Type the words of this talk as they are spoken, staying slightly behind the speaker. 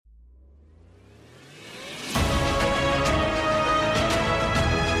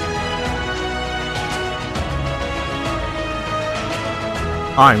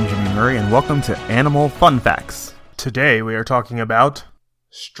I'm Jimmy Murray, and welcome to Animal Fun Facts. Today we are talking about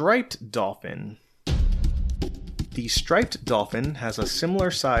striped dolphin. The striped dolphin has a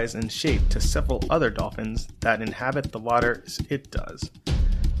similar size and shape to several other dolphins that inhabit the water as it does.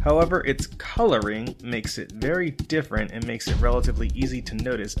 However, its coloring makes it very different and makes it relatively easy to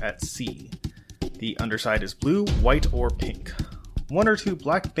notice at sea. The underside is blue, white, or pink. One or two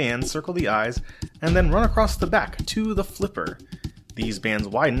black bands circle the eyes and then run across the back to the flipper. These bands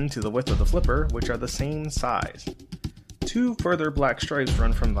widen to the width of the flipper, which are the same size. Two further black stripes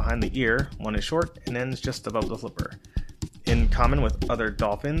run from behind the ear, one is short and ends just above the flipper. In common with other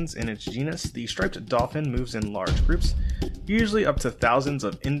dolphins in its genus, the striped dolphin moves in large groups, usually up to thousands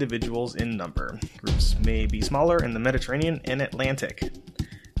of individuals in number. Groups may be smaller in the Mediterranean and Atlantic.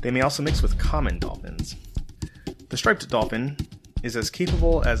 They may also mix with common dolphins. The striped dolphin is as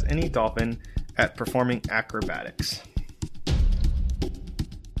capable as any dolphin at performing acrobatics.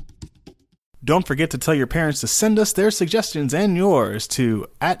 Don't forget to tell your parents to send us their suggestions and yours to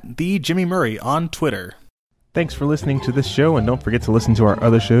 @TheJimmyMurray on Twitter. Thanks for listening to this show, and don't forget to listen to our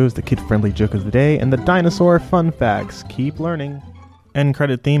other shows, the Kid-Friendly Joke of the Day and the Dinosaur Fun Facts. Keep learning. End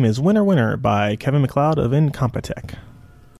credit theme is Winner Winner by Kevin MacLeod of Incompetech.